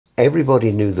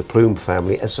Everybody knew the Plume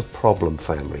family as a problem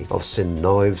family. I've seen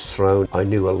knives thrown. I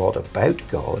knew a lot about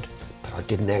God, but I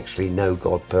didn't actually know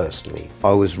God personally. I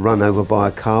was run over by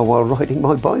a car while riding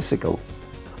my bicycle.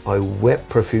 I wept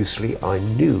profusely. I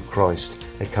knew Christ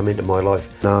had come into my life.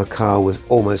 And our car was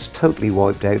almost totally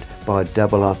wiped out by a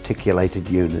double articulated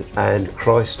unit. And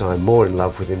Christ, I'm more in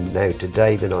love with him now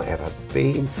today than I ever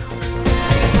been.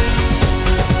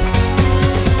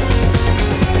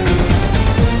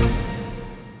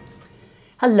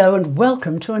 Hello and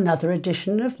welcome to another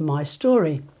edition of My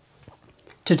Story.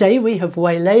 Today we have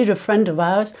waylaid a friend of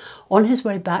ours on his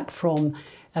way back from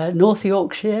North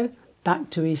Yorkshire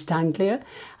back to East Anglia,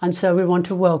 and so we want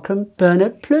to welcome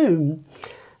Bernard Plume.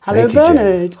 Hello, Thank you,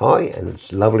 Bernard. Jan. Hi, and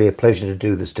it's lovely, a pleasure to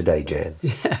do this today, Jan.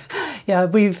 Yeah,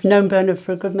 we've known Bernard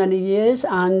for a good many years,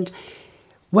 and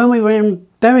when we were in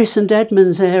Bury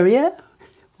St.Edmunds area,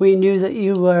 we knew that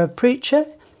you were a preacher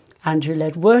and you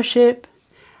led worship.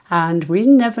 And we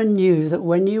never knew that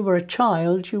when you were a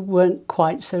child, you weren't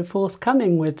quite so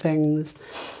forthcoming with things.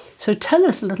 So tell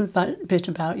us a little bit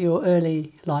about your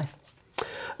early life.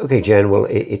 Okay, Jan, well,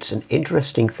 it's an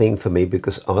interesting thing for me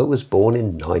because I was born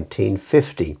in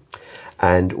 1950.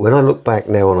 And when I look back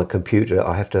now on a computer,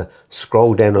 I have to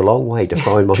scroll down a long way to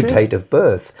find my date of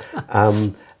birth.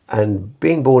 And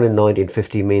being born in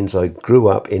 1950 means I grew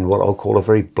up in what I'll call a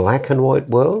very black and white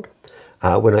world.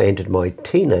 When I entered my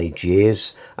teenage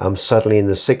years, suddenly in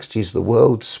the 60s, the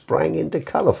world sprang into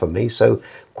colour for me. So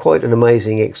quite an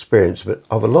amazing experience. But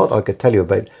I've a lot I could tell you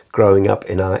about growing up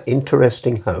in our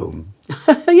interesting home.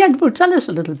 Yeah, well, tell us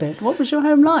a little bit. What was your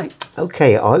home like?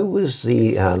 Okay, I was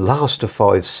the last of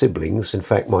 5 siblings. In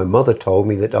fact, my mother told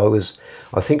me that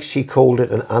I think she called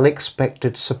it an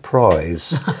unexpected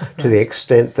surprise to the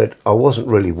extent that I wasn't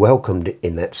really welcomed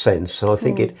in that sense. And I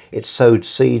think it sowed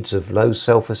seeds of low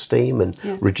self-esteem and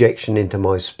rejection into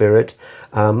my spirit.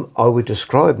 I would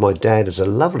describe my dad as a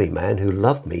lovely man who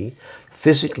loved me,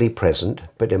 physically present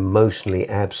but emotionally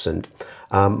absent.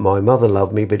 My mother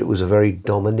loved me, but it was a very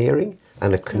domineering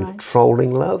and a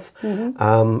controlling love.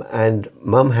 And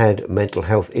Mum had mental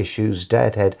health issues,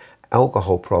 Dad had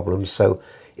alcohol problems, so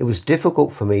it was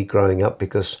difficult for me growing up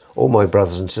because all my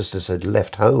brothers and sisters had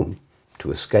left home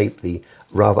to escape the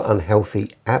rather unhealthy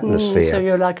atmosphere. So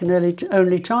you're like an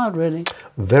only child, really?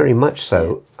 Very much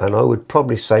so. Yeah. And I would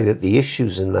probably say that the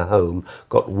issues in the home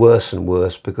got worse and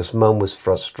worse because Mum was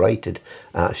frustrated.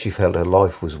 She felt her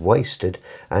life was wasted,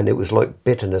 and it was like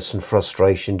bitterness and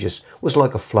frustration just was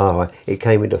like a flower. It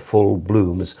came into full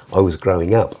bloom as I was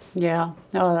growing up. Yeah.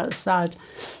 Oh, that's sad.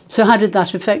 So how did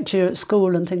that affect you at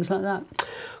school and things like that?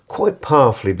 Quite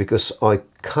powerfully, because I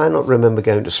cannot remember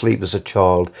going to sleep as a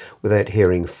child without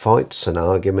hearing fights and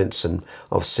arguments, and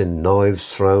I've seen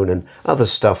knives thrown and other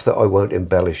stuff that I won't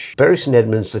embellish. Bury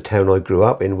St.Edmunds, the town I grew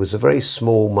up in, was a very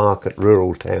small market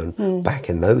rural town back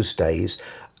in those days.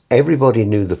 Everybody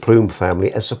knew the Plume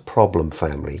family as a problem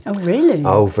family. Oh, really?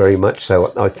 Oh, very much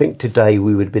so. I think today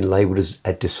we would have been labelled as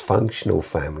a dysfunctional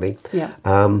family. Yeah.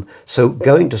 So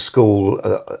going to school,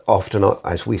 often,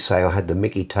 as we say, I had the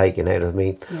mickey taken out of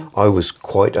me. Yeah. I was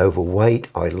quite overweight.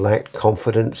 I lacked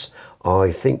confidence.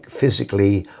 I think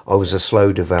physically I was a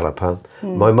slow developer.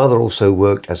 My mother also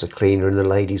worked as a cleaner in the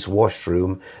ladies'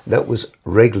 washroom. That was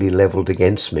regularly levelled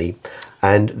against me.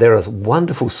 And there are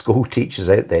wonderful school teachers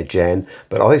out there, Jan,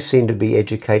 but I seem to be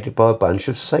educated by a bunch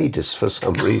of sadists for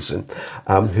some reason,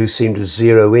 who seem to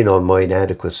zero in on my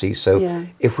inadequacy. So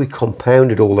if we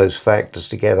compounded all those factors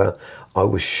together, I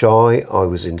was shy, I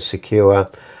was insecure,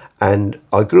 and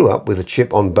I grew up with a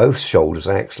chip on both shoulders,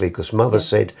 actually, because Mother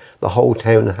said the whole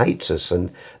town hates us,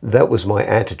 and that was my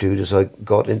attitude as I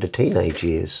got into teenage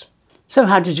years. So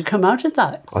how did you come out of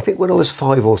that? I think when I was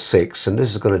 5 or 6, and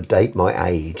this is going to date my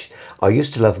age, I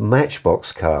used to love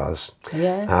matchbox cars.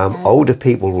 Older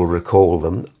people will recall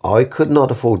them. I could not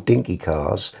afford dinky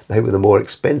cars. They were the more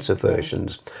expensive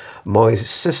versions. My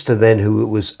sister then, who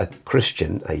was a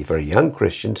Christian, a very young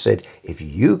Christian, said, if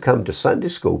you come to Sunday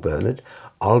school, Bernard,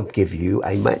 I'll give you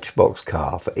a matchbox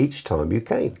car for each time you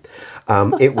came.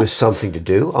 It was something to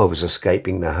do. I was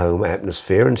escaping the home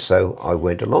atmosphere, and so I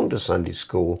went along to Sunday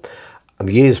school.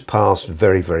 Years passed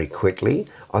very, very quickly.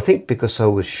 I think because I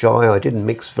was shy, I didn't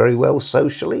mix very well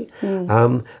socially.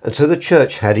 And so the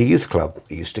church had a youth club.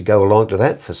 I used to go along to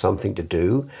that for something to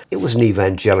do. It was an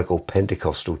evangelical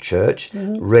Pentecostal church.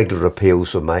 Regular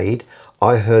appeals were made.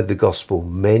 I heard the gospel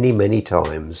many, many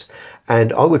times.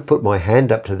 And I would put my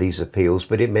hand up to these appeals,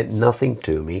 but it meant nothing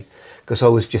to me because I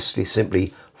was just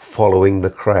simply following the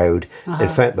crowd. In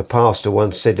fact, the pastor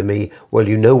once said to me, well,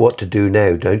 you know what to do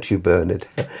now, don't you, Bernard?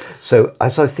 So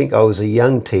as I think I was a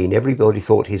young teen, everybody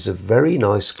thought he's a very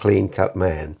nice, clean-cut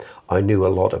man. I knew a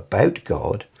lot about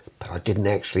God, but I didn't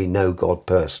actually know God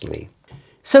personally.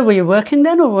 So were you working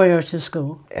then, or were you at a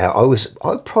school?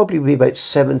 I'd probably be about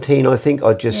 17, I think.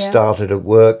 I just started at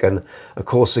work, and of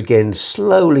course, again,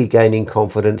 slowly gaining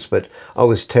confidence, but I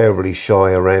was terribly shy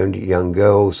around young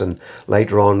girls. And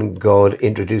later on, God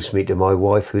introduced me to my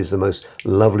wife, who's the most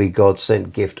lovely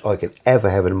God-sent gift I could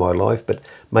ever have in my life. But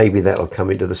maybe that'll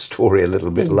come into the story a little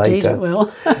bit Indeed later. It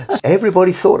will.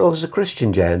 Everybody thought I was a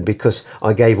Christian, Jan, because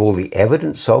I gave all the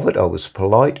evidence of it. I was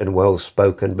polite and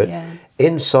well-spoken, but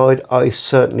inside, I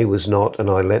certainly was not, and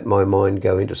I let my mind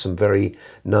go into some very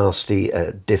nasty,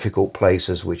 difficult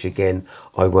places, which again,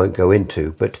 I won't go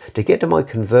into. But to get to my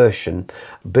conversion,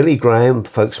 Billy Graham,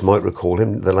 folks might recall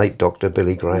him, the late Dr.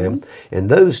 Billy Graham. In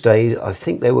those days, I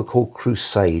think they were called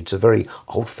crusades, a very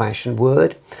old-fashioned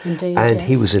word. Indeed, and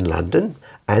he was in London,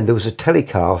 and there was a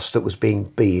telecast that was being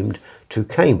beamed to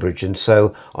Cambridge, and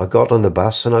so I got on the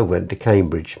bus and I went to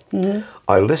Cambridge.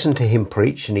 I listened to him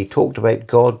preach, and he talked about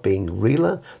God being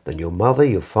realer than your mother,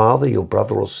 your father, your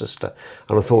brother or sister,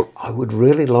 and I thought I would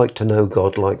really like to know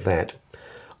God like that.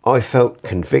 I felt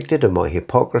convicted of my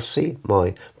hypocrisy,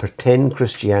 my pretend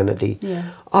Christianity.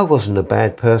 I wasn't a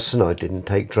bad person, I didn't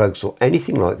take drugs or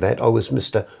anything like that. I was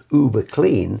Mr. Uber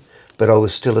clean, but I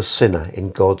was still a sinner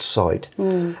in God's sight.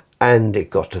 And it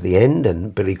got to the end,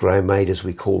 and Billy Graham made, as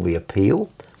we call, the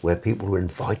appeal, where people were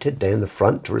invited down the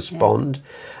front to respond.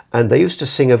 And they used to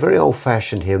sing a very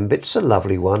old-fashioned hymn, but it's a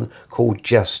lovely one, called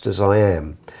Just As I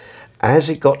Am. As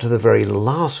it got to the very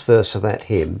last verse of that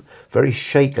hymn, very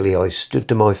shakily I stood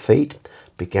to my feet,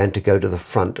 began to go to the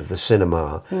front of the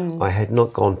cinema. I had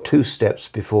not gone 2 steps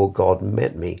before God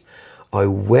met me. I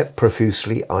wept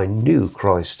profusely. I knew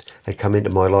Christ had come into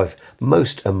my life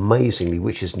most amazingly,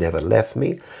 which has never left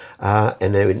me.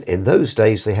 And in those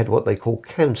days, they had what they call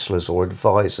counsellors or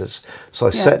advisors. So I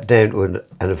sat down to an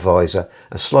advisor.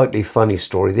 A slightly funny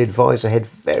story. The advisor had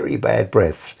very bad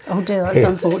breath. Oh dear, that's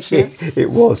unfortunate.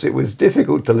 It was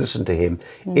difficult to listen to him.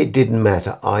 It didn't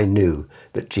matter. I knew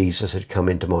that Jesus had come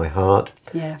into my heart.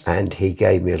 And he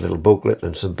gave me a little booklet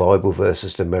and some Bible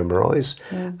verses to memorise.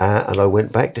 And I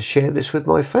went back to share this with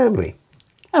my family.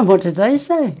 And what did they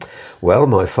say? Well,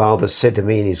 my father said to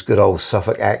me in his good old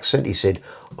Suffolk accent, he said,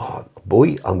 "Oh,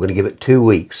 boy, I'm going to give it 2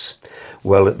 weeks."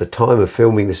 Well, at the time of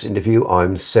filming this interview,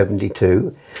 I'm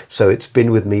 72, so it's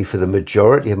been with me for the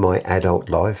majority of my adult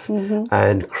life.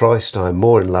 And Christ, I'm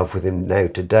more in love with him now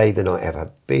today than I ever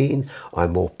been.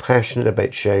 I'm more passionate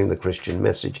about sharing the Christian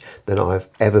message than I've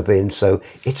ever been. So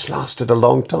it's lasted a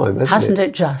long time, hasn't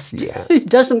it just? Yeah. It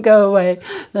doesn't go away.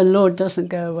 The Lord doesn't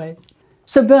go away.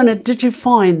 So Bernard, did you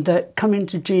find that coming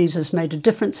to Jesus made a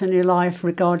difference in your life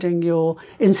regarding your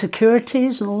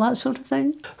insecurities and all that sort of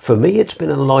thing? For me, it's been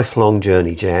a lifelong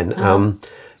journey, Jan.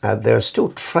 There are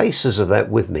still traces of that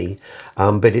with me,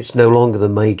 but it's no longer the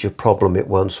major problem it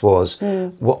once was.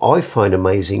 What I find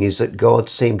amazing is that God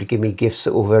seemed to give me gifts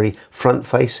that were very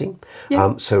front-facing.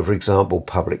 So, for example,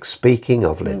 public speaking,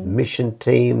 I've led mission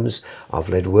teams, I've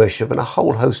led worship and a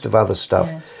whole host of other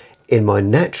stuff. In my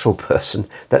natural person,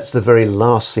 that's the very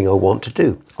last thing I want to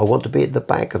do. I want to be at the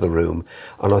back of the room.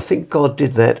 And I think God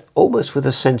did that almost with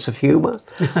a sense of humour,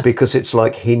 because it's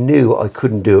like he knew I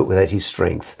couldn't do it without his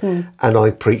strength. And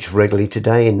I preach regularly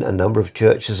today in a number of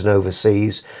churches and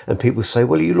overseas, and people say,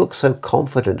 well, you look so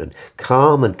confident and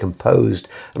calm and composed.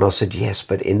 And I said, yes,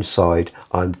 but inside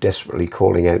I'm desperately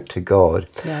calling out to God.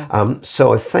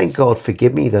 So I thank God for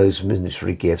giving me those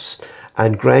ministry gifts.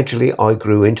 And gradually I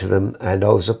grew into them, and I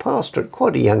was a pastor at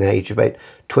quite a young age, about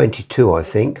 22, I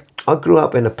think. I grew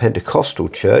up in a Pentecostal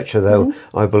church, although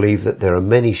I believe that there are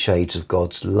many shades of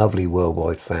God's lovely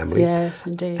worldwide family. Yes,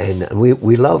 indeed. And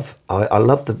we love, I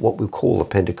love what we call the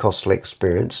Pentecostal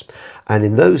experience. And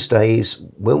in those days,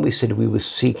 when we said we were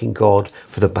seeking God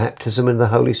for the baptism in the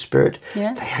Holy Spirit,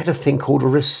 they had a thing called a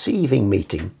receiving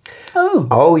meeting.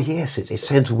 Oh yes, it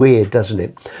sounds weird, doesn't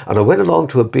it? And I went along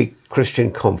to a big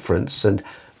Christian conference, and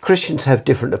Christians have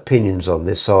different opinions on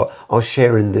this, so I'll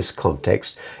share in this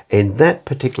context. In that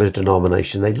particular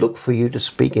denomination, they look for you to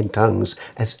speak in tongues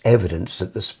as evidence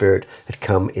that the Spirit had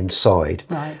come inside.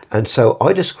 And so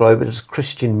I describe it as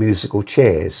Christian musical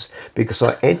chairs, because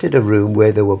I entered a room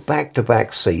where there were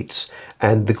back-to-back seats,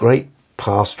 and the great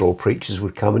pastoral preachers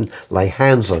would come and lay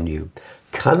hands on you.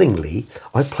 Cunningly,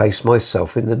 I placed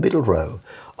myself in the middle row.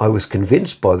 I was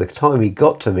convinced by the time he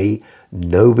got to me,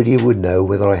 nobody would know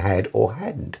whether I had or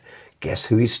hadn't. Guess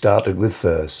who he started with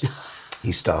first?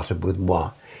 He started with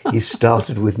moi. He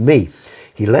started with me.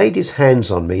 He laid his hands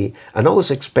on me, and I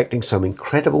was expecting some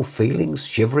incredible feelings,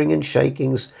 shivering and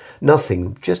shakings.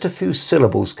 Nothing, just a few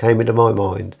syllables came into my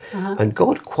mind. And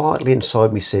God quietly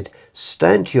inside me said,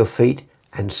 stand to your feet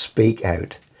and speak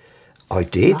out. I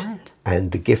did, and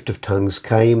the gift of tongues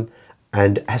came,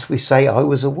 and as we say, I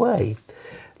was away.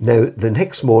 Now, the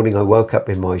next morning I woke up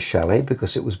in my chalet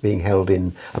because it was being held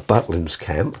in a Butlins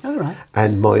camp.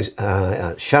 And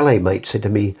my chalet mate said to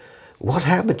me, what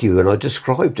happened to you? And I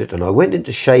described it, and I went in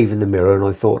to shave in the mirror, and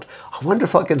I thought, I wonder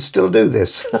if I can still do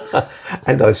this.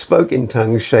 And I spoke in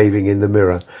tongues shaving in the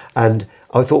mirror, and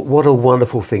I thought, what a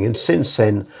wonderful thing. And since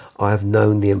then, I have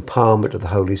known the empowerment of the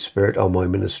Holy Spirit on my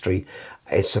ministry.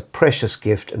 It's a precious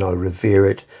gift, and I revere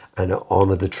it and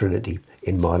honour the Trinity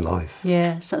in my life.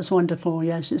 Yes, that's wonderful.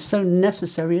 Yes, it's so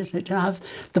necessary, isn't it, to have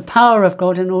the power of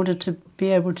God in order to be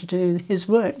able to do his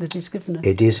work that he's given us.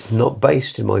 It is not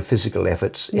based in my physical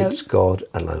efforts. No. It's God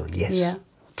alone. Yes. Yeah.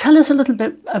 Tell us a little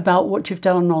bit about what you've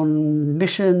done on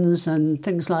missions and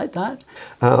things like that.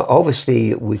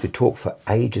 Obviously, we could talk for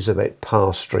ages about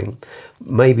pastoring.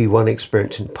 Maybe one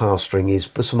experience in pastoring is,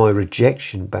 because of my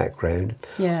rejection background,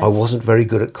 I wasn't very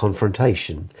good at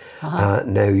confrontation.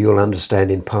 Now, you'll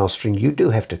understand in pastoring, you do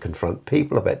have to confront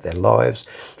people about their lives,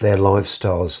 their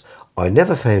lifestyles. I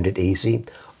never found it easy.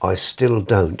 I still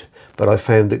don't. But I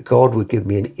found that God would give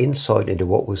me an insight into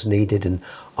what was needed, and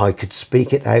I could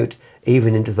speak it out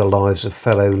even into the lives of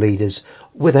fellow leaders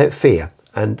without fear.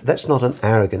 And that's not an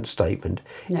arrogant statement.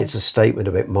 No. It's a statement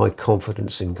about my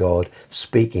confidence in God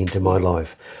speaking into my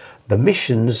life. The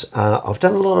missions, I've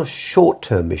done a lot of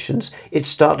short-term missions. It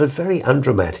started very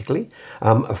undramatically.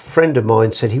 A friend of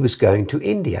mine said he was going to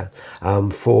India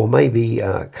for maybe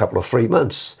a couple of 3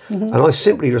 months. And I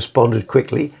simply responded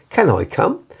quickly, can I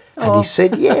come? And he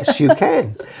said, yes, you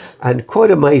can. And quite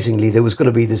amazingly, there was going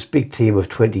to be this big team of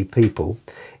 20 people.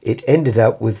 It ended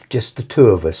up with just the 2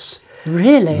 of us.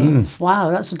 Really?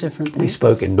 Wow, that's a different thing. We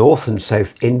spoke in North and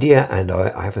South India, and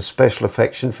I have a special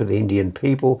affection for the Indian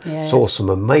people. Yes. Saw some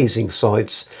amazing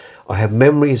sights. I have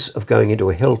memories of going into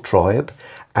a hill tribe,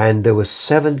 and there were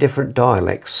 7 different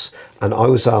dialects, and I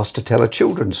was asked to tell a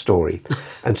children's story.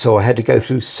 And so I had to go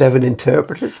through 7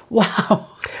 interpreters. Wow.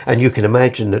 And you can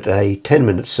imagine that a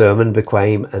 10-minute sermon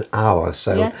became an hour,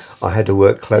 so I had to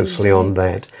work closely on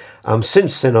that.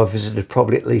 Since then, I've visited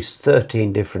probably at least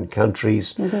 13 different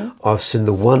countries. I've seen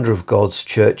the wonder of God's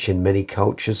church in many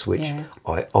cultures, which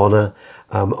I honour.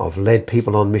 I've led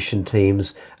people on mission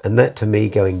teams, and that to me,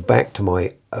 going back to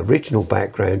my original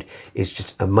background, is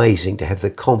just amazing to have the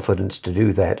confidence to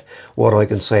do that. What I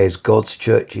can say is God's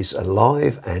church is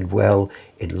alive and well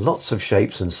in lots of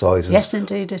shapes and sizes. Yes,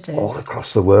 indeed it is. All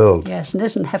across the world. Yes, and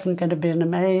isn't heaven going to be an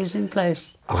amazing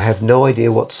place? I have no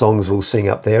idea what songs we'll sing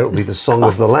up there. It'll be the Song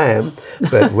of the Lamb,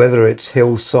 but whether it's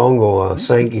Hill's Song or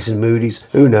Sankey's and Moody's,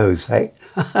 who knows, hey?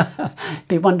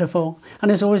 Be wonderful.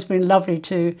 And it's always been lovely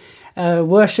to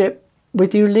worship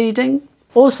with you leading,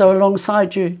 also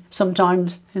alongside you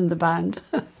sometimes in the band.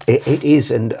 It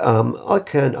is, and I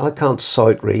can't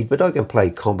sight read, but I can play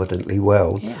competently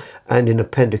well. Yeah. And in a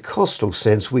Pentecostal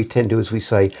sense, we tend to, as we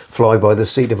say, fly by the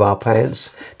seat of our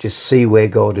pants, just see where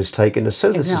God has taken us.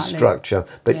 So there's a structure,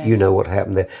 but you know what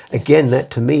happened there. Again,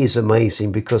 that to me is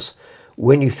amazing, because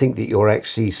when you think that you're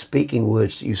actually speaking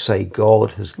words that you say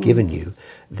God has given you,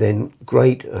 then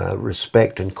great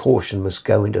respect and caution must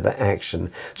go into the action.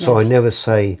 So I never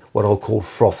say what I'll call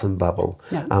froth and bubble.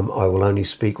 No. I will only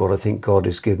speak what I think God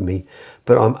has given me.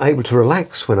 But I'm able to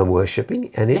relax when I'm worshipping,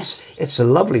 and it's a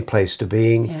lovely place to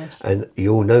be in. Yes. And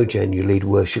you all know, Jen, you lead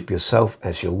worship yourself.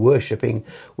 As you're worshipping,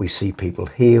 we see people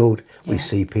healed, we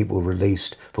see people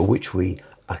released, for which we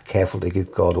are careful to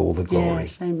give God all the glory.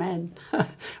 Yes, amen.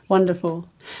 Wonderful.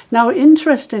 Now,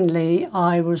 interestingly,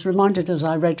 I was reminded as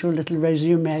I read your little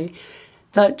resume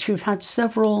that you've had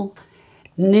several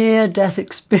near-death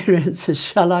experiences,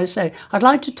 shall I say. I'd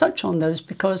like to touch on those,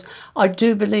 because I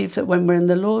do believe that when we're in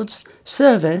the Lord's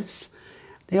service,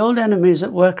 the old enemy is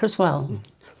at work as well.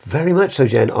 Very much so,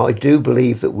 Jen. I do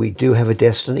believe that we do have a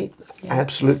destiny.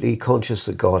 Absolutely conscious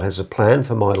that God has a plan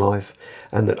for my life,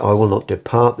 and that I will not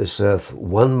depart this earth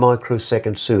 1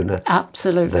 microsecond sooner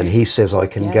than he says I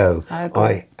can go.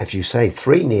 I, as you say,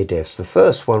 3 near deaths. The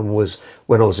first one was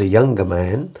when I was a younger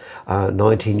man,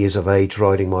 19 years of age,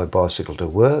 riding my bicycle to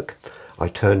work. I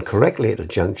turned correctly at a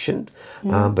junction,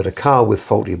 but a car with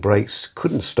faulty brakes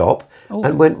couldn't stop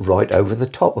and went right over the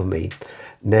top of me.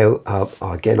 Now,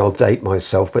 again, I'll date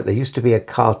myself, but there used to be a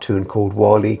cartoon called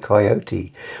Wile E.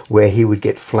 Coyote, where he would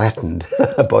get flattened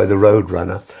by the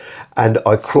roadrunner. And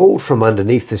I crawled from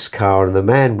underneath this car, and the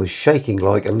man was shaking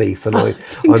like a leaf. And I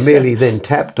merely then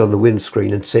tapped on the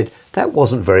windscreen and said, "That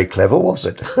wasn't very clever, was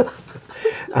it?"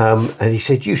 And he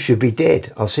said, you should be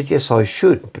dead. I said, yes, I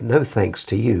should, but no thanks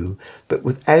to you. But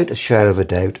without a shadow of a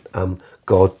doubt,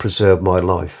 God preserved my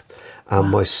life.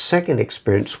 My second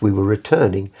experience, we were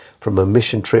returning from a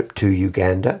mission trip to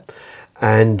Uganda,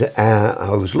 and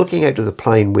I was looking out of the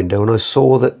plane window and I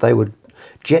saw that they were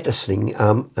jettisoning,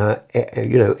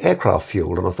 aircraft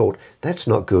fuel, and I thought, that's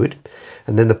not good.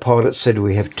 And then the pilot said,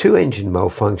 we have 2 engine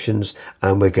malfunctions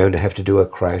and we're going to have to do a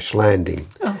crash landing.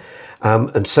 Oh.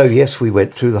 And so, yes, we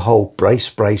went through the whole brace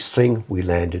thing. We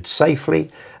landed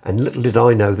safely. And little did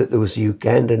I know that there was a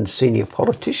Ugandan senior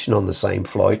politician on the same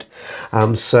flight.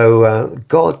 So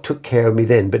God took care of me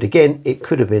then. But again, it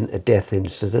could have been a death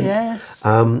incident. Yes.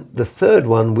 The third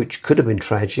one, which could have been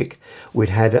tragic, we'd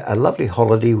had a lovely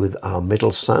holiday with our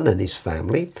middle son and his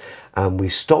family. We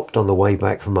stopped on the way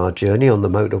back from our journey on the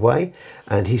motorway.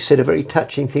 And he said a very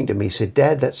touching thing to me. He said,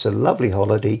 Dad, that's a lovely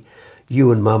holiday.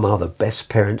 You and Mum are the best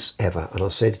parents ever. And I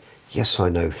said, yes, I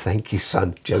know. Thank you,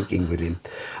 son, joking with him.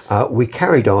 We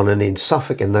carried on, and in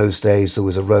Suffolk in those days, there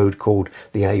was a road called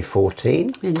the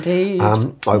A14. Indeed.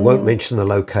 I won't mention the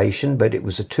location, but it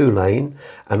was a 2-lane,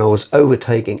 and I was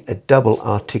overtaking a double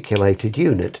articulated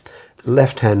unit.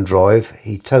 Left-hand drive,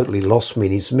 he totally lost me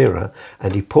in his mirror,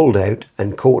 and he pulled out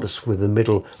and caught us with the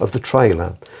middle of the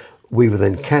trailer. We were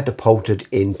then catapulted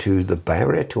into the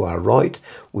barrier to our right.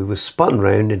 We were spun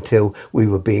round until we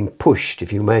were being pushed.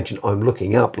 If you imagine, I'm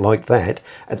looking up like that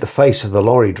at the face of the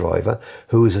lorry driver,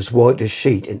 who was as white as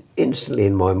sheet. And instantly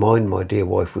in my mind, my dear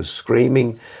wife was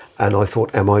screaming. And I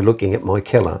thought, am I looking at my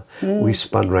killer? We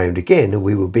spun round again and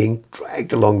we were being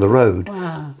dragged along the road.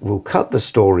 Wow. We'll cut the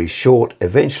story short.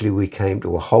 Eventually we came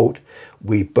to a halt.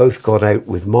 We both got out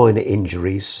with minor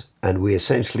injuries, and we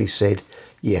essentially said,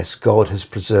 yes, God has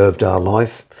preserved our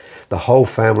life. The whole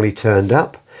family turned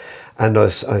up. And I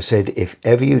said, if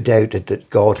ever you doubted that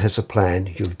God has a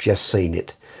plan, you've just seen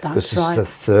it. Because this is the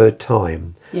third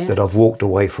time that I've walked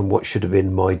away from what should have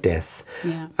been my death.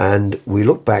 Yeah. And we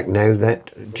look back now,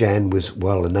 that Jan was,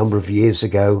 well, a number of years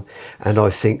ago. And I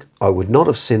think I would not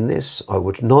have seen this. I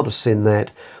would not have seen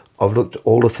that. I've looked at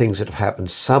all the things that have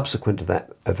happened subsequent to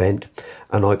that event,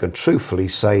 and I can truthfully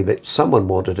say that someone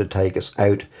wanted to take us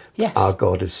out. Yes. Our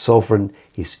God is sovereign,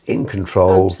 He's in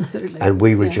control, Absolutely. and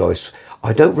we rejoice.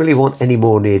 I don't really want any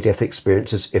more near-death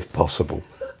experiences if possible.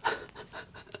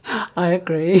 I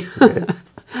agree.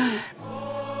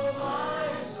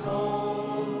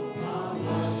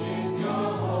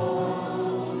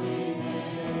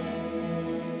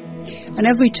 And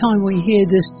every time we hear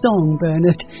this song,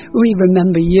 Bernard, we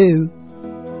remember you.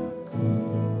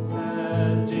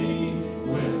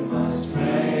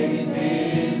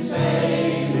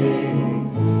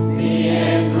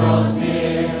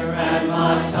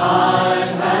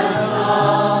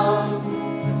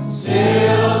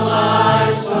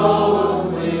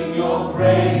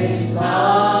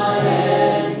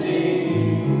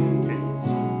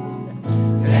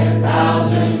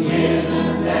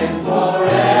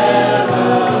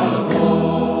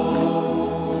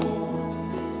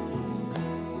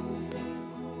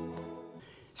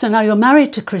 So now you're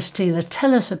married to Christina.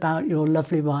 Tell us about your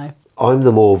lovely wife. I'm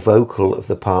the more vocal of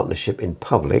the partnership in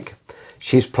public.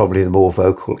 She's probably the more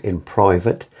vocal in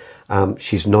private.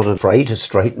 She's not afraid to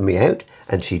straighten me out,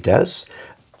 and she does.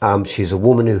 She's a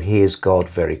woman who hears God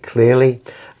very clearly,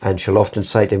 and she'll often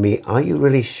say to me, are you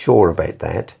really sure about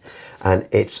that? And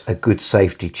it's a good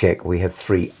safety check. We have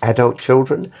 3 adult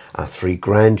children, 3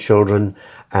 grandchildren,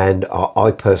 and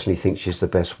I personally think she's the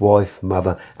best wife,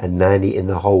 mother and nanny in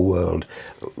the whole world.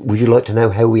 Would you like to know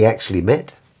how we actually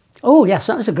met? Oh, yes,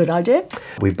 that was a good idea.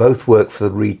 We both worked for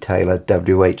the retailer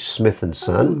W.H. Smith &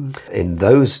 Son. In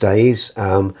those days,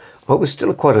 I was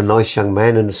still quite a nice young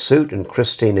man in a suit, and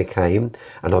Christina came,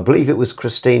 and I believe it was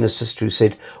Christina's sister who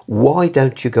said, why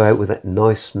don't you go out with that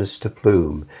nice Mr.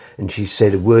 Plume? And she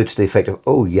said words to the effect of,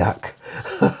 oh, yuck.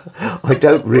 I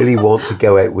don't really want to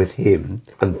go out with him.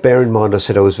 And bear in mind, I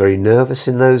said I was very nervous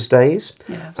in those days.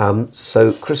 Yeah.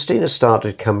 So Christina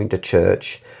started coming to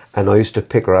church, and I used to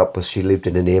pick her up as she lived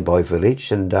in a nearby village.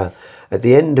 And at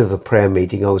the end of a prayer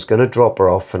meeting, I was going to drop her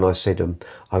off, and I said,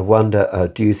 I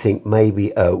wonder, do you think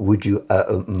maybe, would you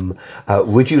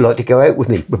like to go out with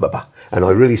me? And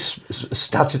I really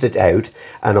stuttered it out,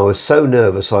 and I was so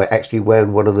nervous I actually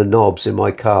wound one of the knobs in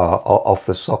my car off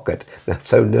the socket.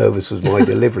 So nervous was my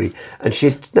delivery. And she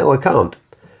said, no, I can't.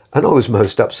 And I was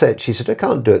most upset. She said, I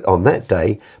can't do it on that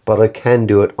day, but I can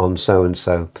do it on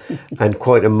so-and-so. And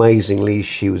quite amazingly,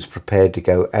 she was prepared to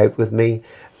go out with me.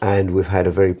 And we've had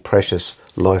a very precious,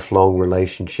 lifelong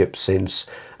relationship since.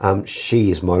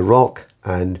 She is my rock,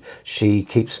 and she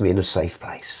keeps me in a safe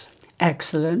place.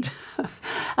 Excellent.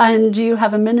 And you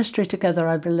have a ministry together,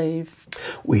 I believe.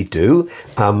 We do.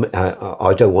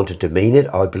 I don't want to demean it.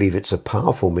 I believe it's a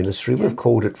powerful ministry. Yeah. We've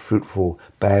called it Fruitful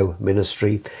Bough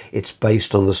Ministry. It's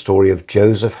based on the story of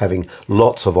Joseph having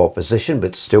lots of opposition,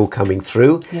 but still coming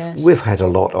through. Yes. We've had a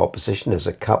lot of opposition as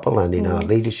a couple, and in our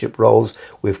leadership roles,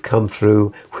 we've come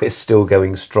through. We're still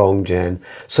going strong, Jan.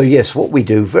 So yes, what we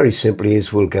do very simply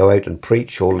is we'll go out and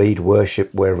preach or lead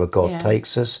worship wherever God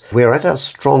takes us. We're at our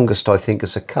strongest, I think,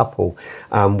 as a couple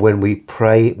when we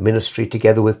pray ministry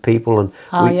together with people, and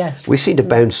we seem to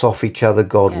bounce off each other.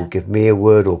 God will give me a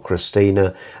word or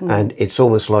Christina, and it's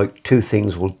almost like two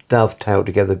things will dovetail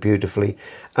together beautifully.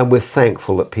 And we're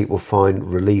thankful that people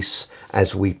find release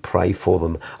as we pray for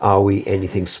them. Are we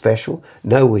anything special?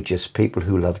 No, we're just people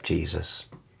who love Jesus.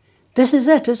 This is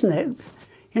it, isn't it?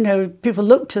 You know, people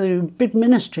look to big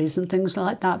ministries and things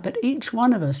like that, but each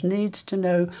one of us needs to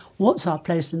know what's our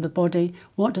place in the body,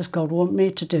 what does God want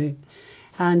me to do?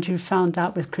 And you found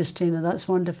that with Christina. That's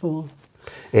wonderful.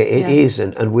 It is,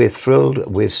 and we're thrilled.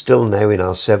 We're still now in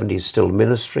our 70s, still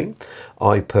ministering.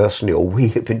 I personally, or we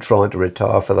have been trying to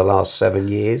retire for the last 7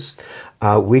 years.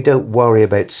 We don't worry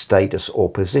about status or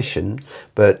position,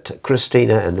 but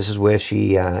Christina, and this is where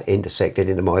she intersected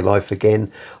into my life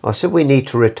again, I said, we need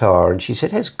to retire. And she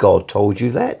said, has God told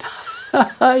you that?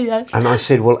 Yes. And I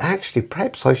said, well, actually,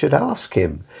 perhaps I should ask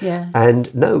him. Yeah.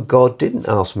 And no, God didn't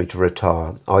ask me to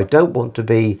retire. I don't want to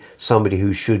be somebody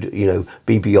who should,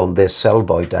 be beyond their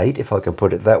sell-by date, if I can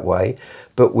put it that way.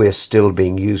 But we're still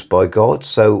being used by God,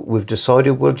 so we've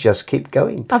decided we'll just keep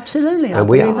going. Absolutely, I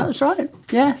believe that's right.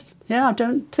 Yes. Yeah, I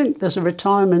don't think there's a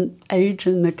retirement age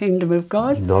in the kingdom of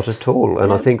God. Not at all.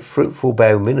 And I think Fruitful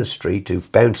Bough Ministry, to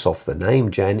bounce off the name,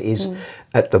 Jan, is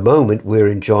at the moment we're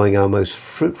enjoying our most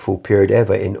fruitful period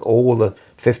ever in all the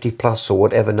 50 plus or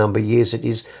whatever number of years it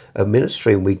is of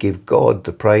ministry, and we give God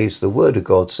the praise. The Word of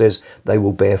God says they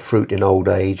will bear fruit in old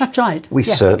age. That's right. We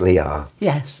certainly are.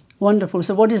 Yes, wonderful.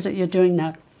 So what is it you're doing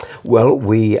now? Well,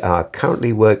 we are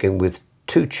currently working with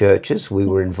 2 churches. We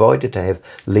were invited to have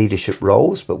leadership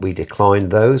roles, but we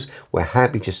declined those. We're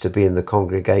happy just to be in the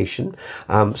congregation.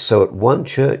 So at one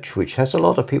church, which has a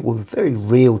lot of people with very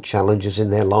real challenges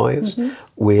in their lives,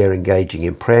 we're engaging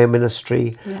in prayer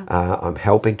ministry. I'm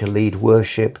helping to lead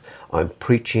worship. I'm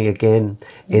preaching again.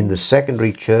 In the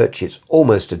secondary church, it's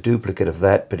almost a duplicate of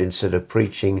that, but instead of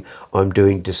preaching, I'm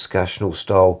doing discussional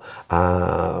style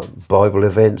Bible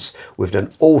events. We've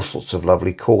done all sorts of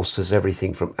lovely courses,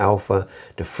 everything from Alpha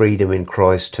to Freedom in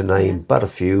Christ, to name but a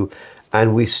few,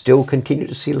 and we still continue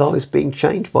to see lives being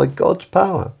changed by God's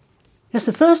power. Yes,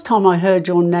 the first time I heard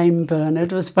your name,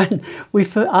 Bernard, was when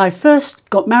I first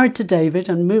got married to David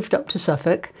and moved up to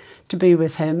Suffolk to be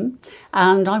with him,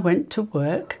 and I went to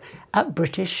work at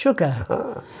British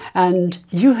Sugar. And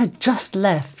you had just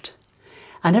left.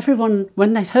 And everyone,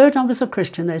 when they heard I was a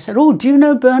Christian, they said, oh, do you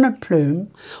know Bernard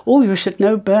Plume? Oh, you should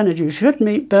know Bernard, you should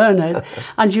meet Bernard.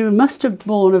 And you must have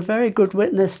borne a very good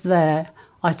witness there,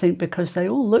 I think, because they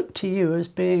all looked to you as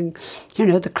being,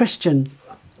 the Christian.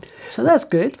 So that's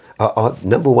good.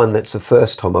 Number one, that's the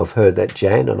first time I've heard that,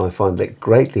 Jan, and I find that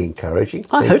greatly encouraging.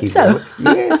 I hope so.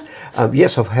 Yes.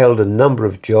 Yes, I've held a number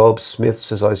of jobs,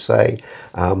 Smiths, as I say.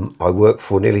 I worked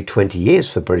for nearly 20 years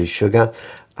for British Sugar.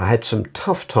 I had some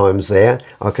tough times there.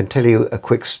 I can tell you a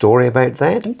quick story about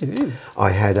that. You do.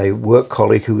 I had a work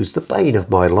colleague who was the bane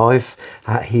of my life.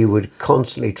 He would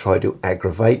constantly try to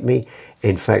aggravate me.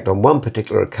 In fact, on one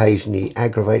particular occasion, he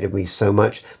aggravated me so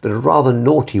much that a rather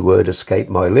naughty word escaped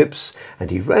my lips, and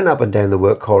he ran up and down the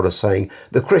work corridor saying,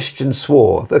 the Christian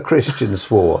swore,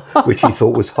 which he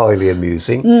thought was highly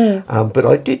amusing. But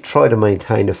I did try to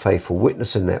maintain a faithful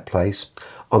witness in that place.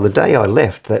 On the day I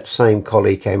left, that same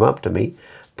colleague came up to me,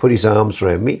 put his arms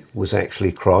around me, was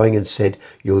actually crying, and said,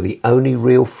 you're the only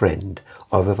real friend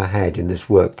I've ever had in this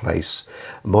workplace.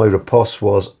 My riposte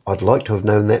was, I'd like to have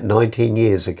known that 19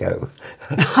 years ago.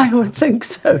 I would think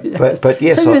so, yes. But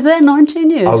yes, so you were there 19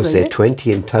 years, I was there you?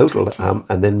 20 in total,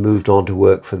 and then moved on to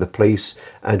work for the police.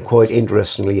 And quite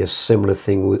interestingly, a similar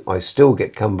thing, I still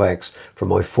get comebacks from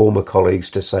my former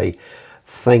colleagues to say,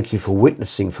 thank you for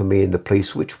witnessing for me in the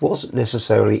police, which wasn't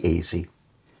necessarily easy.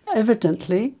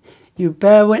 Evidently, you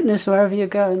bear witness wherever you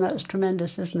go, and that's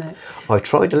tremendous, isn't it? I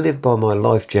try to live by my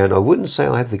life, Jan. I wouldn't say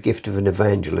I have the gift of an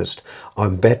evangelist.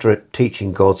 I'm better at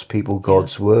teaching God's people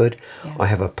God's word. I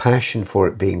have a passion for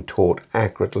it being taught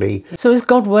accurately. So is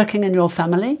God working in your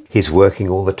family? He's working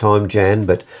all the time, Jan,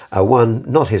 but one,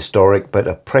 not historic, but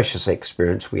a precious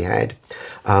experience we had.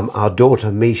 Our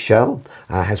daughter, Michelle,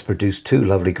 has produced 2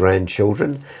 lovely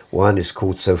grandchildren. One is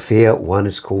called Sophia, one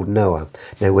is called Noah.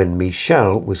 Now, when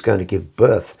Michelle was going to give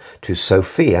birth to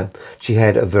Sophia. She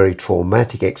had a very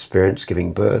traumatic experience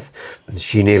giving birth.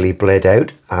 She nearly bled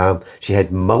out. She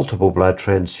had multiple blood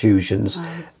transfusions.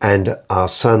 Wow. And our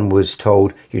son was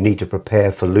told, you need to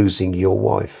prepare for losing your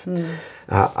wife.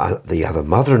 The other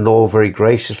mother-in-law very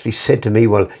graciously said to me,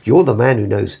 well, you're the man who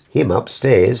knows him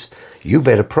upstairs. You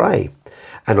better pray.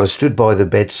 And I stood by the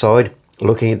bedside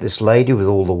looking at this lady with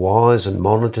all the wires and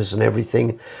monitors and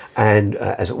everything. And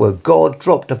as it were, God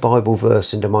dropped a Bible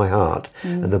verse into my heart.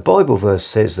 And the Bible verse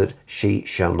says that she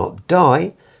shall not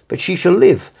die, but she shall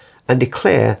live and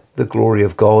declare the glory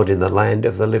of God in the land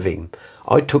of the living.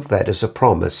 I took that as a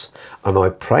promise and I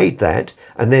prayed that.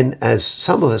 And then, as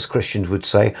some of us Christians would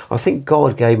say, I think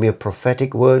God gave me a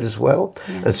prophetic word as well.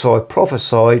 Yeah. And so I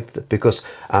prophesied that because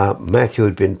Matthew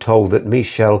had been told that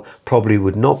Michelle probably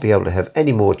would not be able to have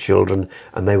any more children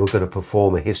and they were going to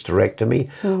perform a hysterectomy.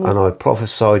 And I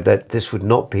prophesied that this would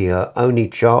not be her only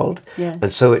child. Yes.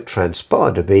 And so it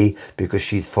transpired to be, because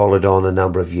she followed on a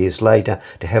number of years later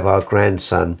to have our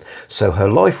grandson. So her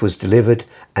life was delivered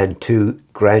and 2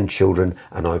 grandchildren,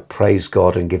 and I praise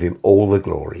God and give him all the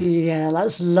glory. Yeah,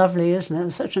 that's lovely, isn't it?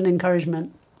 It's such an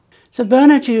encouragement. So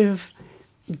Bernard, you've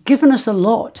given us a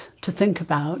lot to think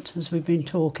about as we've been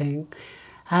talking,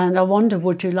 and I wonder,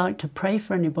 would you like to pray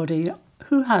for anybody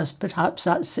who has perhaps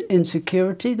that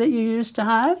insecurity that you used to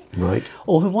have? Right.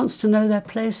 Or who wants to know their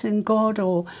place in God,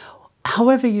 or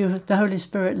however the Holy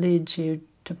Spirit leads you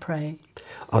to pray?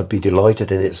 I'd be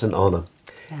delighted, and it's an honour.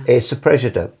 Yeah. It's a pleasure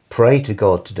to pray to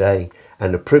God today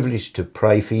and a privilege to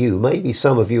pray for you. Maybe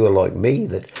some of you are like me,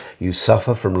 that you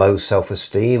suffer from low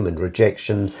self-esteem and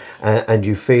rejection and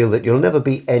you feel that you'll never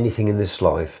be anything in this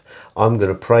life. I'm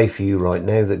going to pray for you right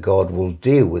now that God will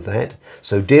deal with that.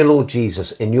 So dear Lord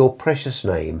Jesus, in your precious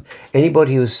name,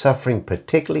 anybody who is suffering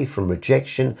particularly from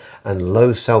rejection and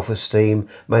low self-esteem,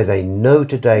 may they know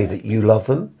today that you love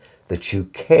them, that you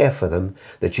care for them,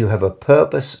 that you have a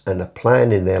purpose and a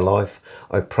plan in their life.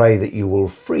 I pray that you will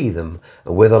free them,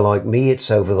 and whether like me it's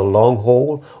over the long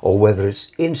haul or whether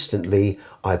it's instantly,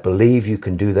 I believe you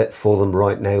can do that for them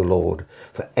right now, Lord.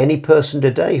 For any person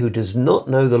today who does not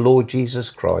know the Lord Jesus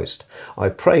Christ, I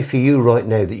pray for you right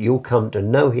now that you'll come to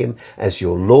know him as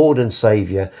your Lord and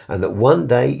Saviour, and that one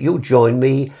day you'll join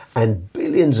me and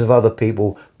billions of other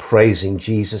people praising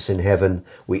Jesus in heaven.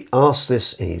 We ask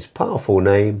this in his powerful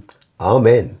name.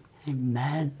 Amen.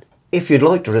 Amen. If you'd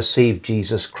like to receive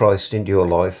Jesus Christ into your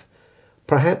life,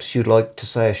 perhaps you'd like to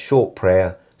say a short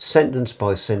prayer, sentence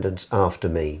by sentence, after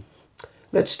me.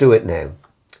 Let's do it now.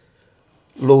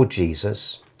 Lord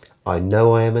Jesus, I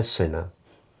know I am a sinner.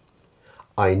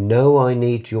 I know I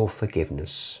need your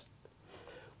forgiveness.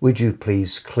 Would you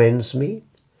please cleanse me,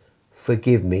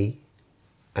 forgive me,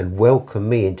 and welcome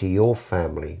me into your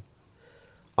family?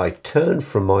 I turn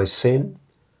from my sin.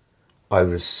 I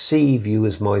receive you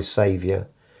as my Saviour.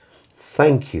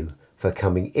 Thank you for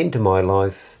coming into my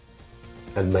life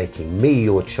and making me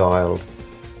your child.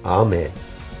 Amen.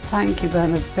 Thank you,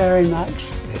 Bernard, very much.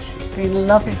 Yes. It's been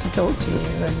lovely to talk to you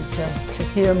and to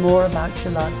hear more about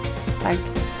your life. Thank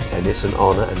you. And it's an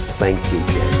honour, and thank you,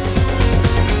 Jen.